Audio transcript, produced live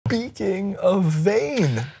Speaking of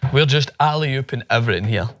vain, we're just alley-ooping everything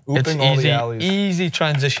here. Ooping all the alleys. Easy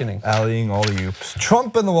transitioning. Alleying all the oops.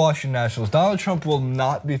 Trump and the Washington Nationals. Donald Trump will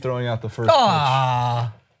not be throwing out the first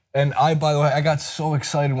pitch. And by the way, I got so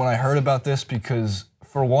excited when I heard about this because,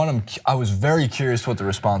 for one, I was very curious what the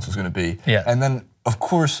response was going to be. Yeah. And then, of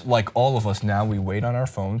course, like all of us now, we wait on our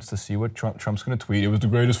phones to see what Trump's going to tweet. It was the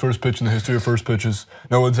greatest first pitch in the history of first pitches.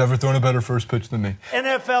 No one's ever thrown a better first pitch than me.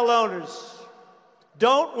 NFL owners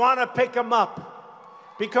don't want to pick him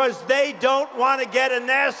up because they don't want to get a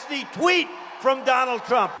nasty tweet from Donald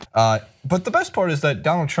Trump. But the best part is that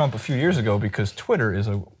Donald Trump a few years ago, because Twitter is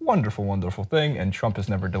a wonderful, wonderful thing, and Trump has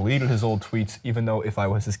never deleted his old tweets, even though if I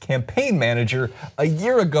was his campaign manager a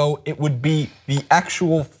year ago, it would be the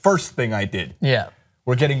actual first thing I did. Yeah.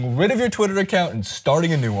 We're getting rid of your Twitter account and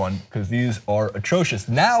starting a new one because these are atrocious.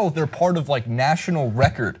 Now they're part of like national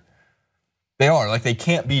record. They are, like they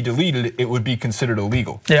can't be deleted, it would be considered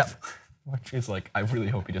illegal. Yeah. Which is like, I really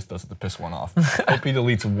hope he just does it to piss one off. I hope he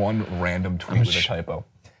deletes one random tweet with a typo.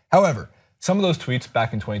 However, some of those tweets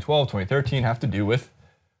back in 2012, 2013 have to do with,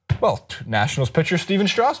 well, Nationals pitcher Steven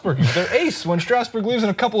Strasburg. He's their ace. When Strasburg leaves in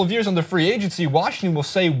a couple of years under free agency, Washington will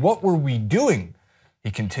say, "What were we doing?"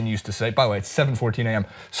 He continues to say, by the way, it's 7:14 a.m.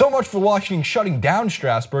 So much for Washington shutting down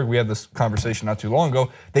Strasburg. We had this conversation not too long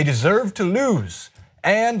ago. They deserve to lose.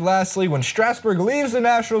 And lastly, when Strasburg leaves the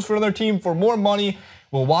Nationals for another team for more money,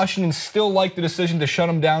 will Washington still like the decision to shut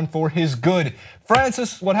him down for his good?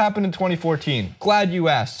 Francis, what happened in 2014? Glad you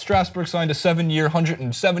asked. Strasburg signed a 7-year,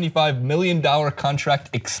 $175 million contract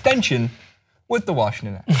extension with the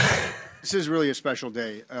Washington Nationals. This is really a special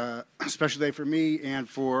day for me and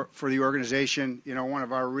for the organization. You know, one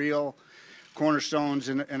of our real cornerstones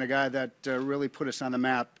and a guy that really put us on the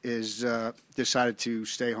map is decided to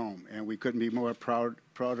stay home, and we couldn't be more proud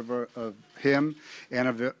of him and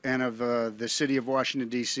of the city of Washington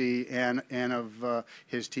D.C. and of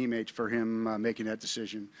his teammates for him making that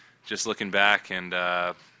decision. Just looking back and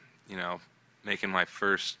you know, making my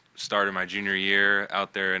first start of my junior year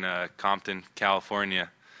out there in Compton,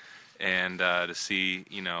 California, and to see,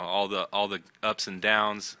 you know, all the ups and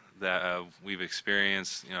downs that we've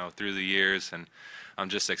experienced, you know, through the years, and I'm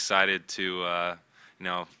just excited to, you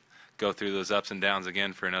know, go through those ups and downs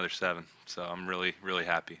again for another 7. So I'm really, really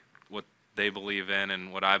happy. What they believe in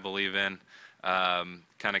and what I believe in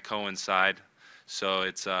kind of coincide. So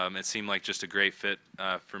it seemed like just a great fit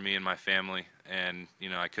for me and my family, and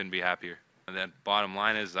you know, I couldn't be happier. And that bottom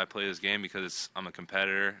line is I play this game because I'm a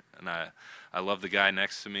competitor, and I love the guy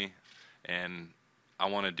next to me, and I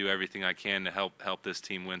want to do everything I can to help this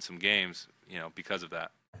team win some games, you know, because of that.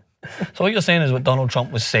 So what you're saying is what Donald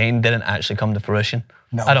Trump was saying didn't actually come to fruition?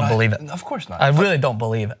 No, I don't believe it. Of course not. I really don't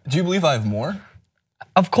believe it. Do you believe I have more?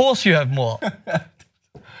 Of course you have more.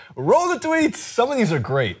 Roll the tweets. Some of these are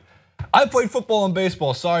great. I played football and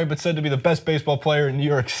baseball, sorry, but said to be the best baseball player in New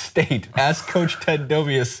York State. Ask Coach Ted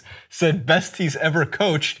Dovius, said best he's ever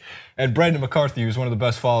coached. And Brandon McCarthy, who's one of the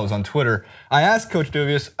best followers on Twitter. I asked Coach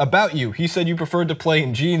Dovius about you. He said you preferred to play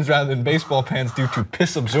in jeans rather than baseball pants due to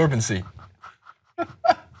piss absorbency.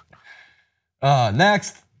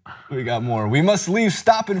 Next, we got more. We must leave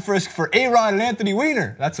stop and frisk for A-Rod and Anthony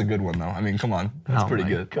Weiner. That's a good one, though. I mean, come on. That's pretty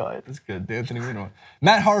good. God. That's good. The Anthony Weiner one.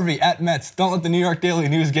 Matt Harvey at Mets. Don't let the New York Daily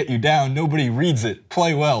News get you down. Nobody reads it.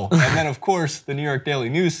 Play well. And then, of course, the New York Daily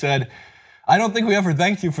News said, I don't think we ever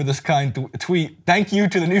thanked you for this kind tweet. Thank you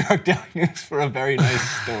to the New York Daily News for a very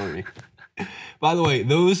nice story. By the way,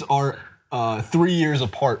 those are 3 years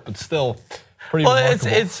apart, but still pretty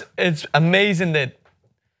remarkable. It's amazing that,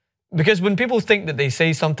 because when people think that they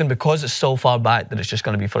say something because it's so far back that it's just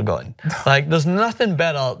going to be forgotten. Like, there's nothing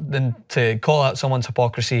better than to call out someone's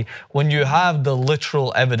hypocrisy when you have the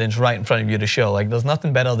literal evidence right in front of you to show. Like, there's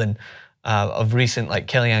nothing better than of recent, like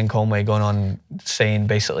Kellyanne Conway going on saying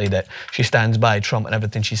basically that she stands by Trump and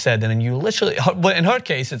everything she said, and then you literally, in her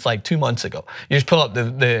case, it's like 2 months ago. You just pull up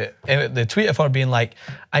the tweet of her being like,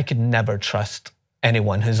 I could never trust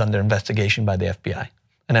anyone who's under investigation by the FBI.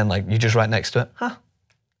 And then like you just write next to it, huh,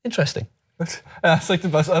 interesting. That's like the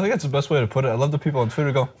best, I think that's the best way to put it. I love the people on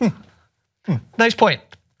Twitter go, Nice point,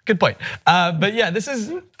 good point. But yeah, this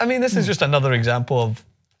is just another example of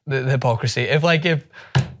the hypocrisy. If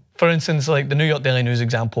for instance, like the New York Daily News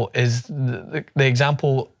example is the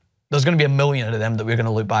example, there's gonna be a million of them that we're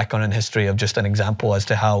gonna look back on in history of just an example as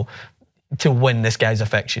to how to win this guy's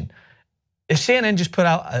affection. If CNN just put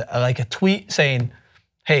out a tweet saying,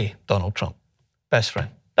 hey, Donald Trump, best friend.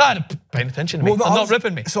 Paying attention to me, well, not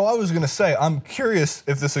ripping me. So I was gonna say, I'm curious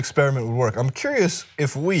if this experiment would work. I'm curious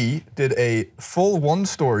if we did a full one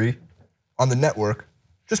story on the network,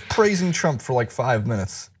 just praising Trump for like 5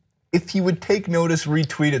 minutes. if he would take notice,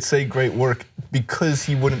 retweet it, say great work, because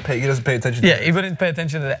he doesn't pay attention to it. Yeah, he wouldn't pay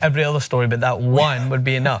attention to every other story, but that one would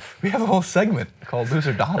be enough. We have a whole segment called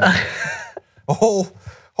Loser Donald. A whole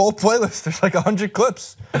playlist. There's like 100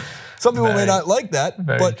 clips. Some people may not like that,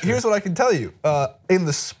 but here's what I can tell you. In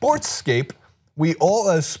the sportscape, we all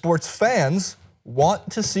as sports fans want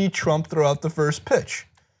to see Trump throw out the first pitch.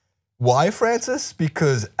 Why, Francis?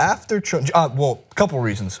 Because after Trump, well, a couple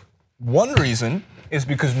reasons. One reason is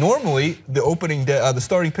because normally the opening day, the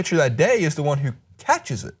starting pitcher that day is the one who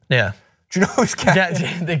catches it. Yeah. Do you know who's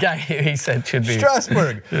catching? The guy he said should be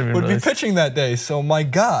Strasburg would be pitching that day. So my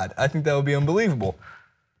God, I think that would be unbelievable.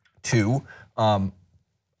 Two,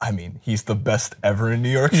 I mean, he's the best ever in New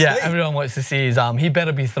York State. Yeah, everyone wants to see his arm. He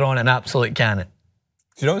better be throwing an absolute cannon.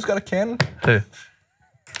 Do you know who's got a cannon? Who?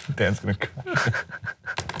 Dan's gonna cry.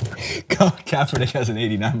 Kaepernick has an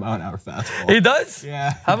 89-mile-an-hour fastball. He does?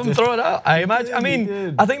 Yeah. Have him throw it out. I imagine. I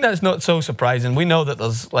mean, I think that's not so surprising. We know that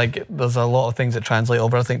there's a lot of things that translate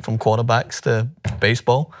over, I think, from quarterbacks to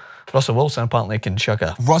baseball. Russell Wilson apparently can chuck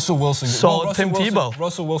a Russell Wilson. Tim Tebow.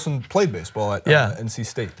 Russell Wilson played baseball at NC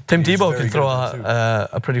State. Tim Tebow can throw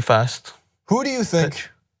a pretty fast. Who do you think?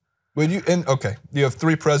 Okay, you have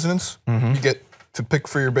 3 presidents. You get to pick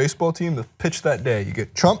for your baseball team to pitch that day. You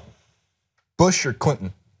get Trump, Bush, or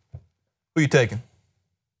Clinton. Who are you taking?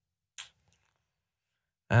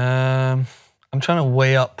 I'm trying to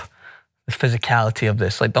weigh up the physicality of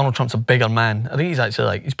this. Like, Donald Trump's a bigger man. I think he's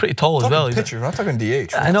actually he's pretty tall as well. Pitcher, we're not talking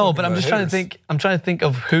DH. I know, but I'm just trying to think. I'm trying to think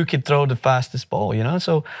of who could throw the fastest ball. You know,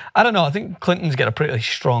 so I don't know. I think Clinton's got a pretty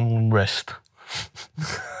strong wrist.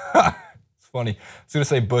 It's funny. I was gonna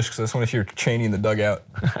say Bush because I just want to hear Cheney in the dugout.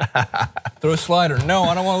 Throw a slider. No,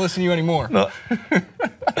 I don't want to listen to you anymore. No.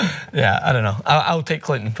 Yeah, I don't know. I'll take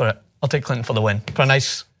Clinton for it. I'll take Clinton for the win. For a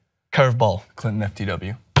nice curveball. Clinton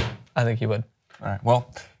FTW. I think he would. All right.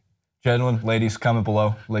 Well, gentlemen, ladies, comment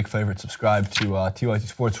below. Like, favorite, subscribe to TYT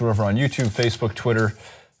Sports. We're over on YouTube, Facebook, Twitter,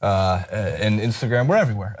 and Instagram. We're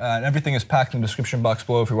everywhere. And everything is packed in the description box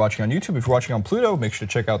below if you're watching on YouTube. If you're watching on Pluto, make sure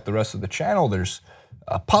to check out the rest of the channel. There's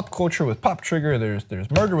pop culture with Pop Trigger. There's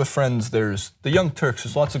Murder with Friends. There's the Young Turks.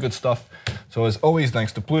 There's lots of good stuff. So as always,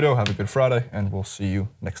 thanks to Pluto. Have a good Friday, and we'll see you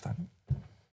next time.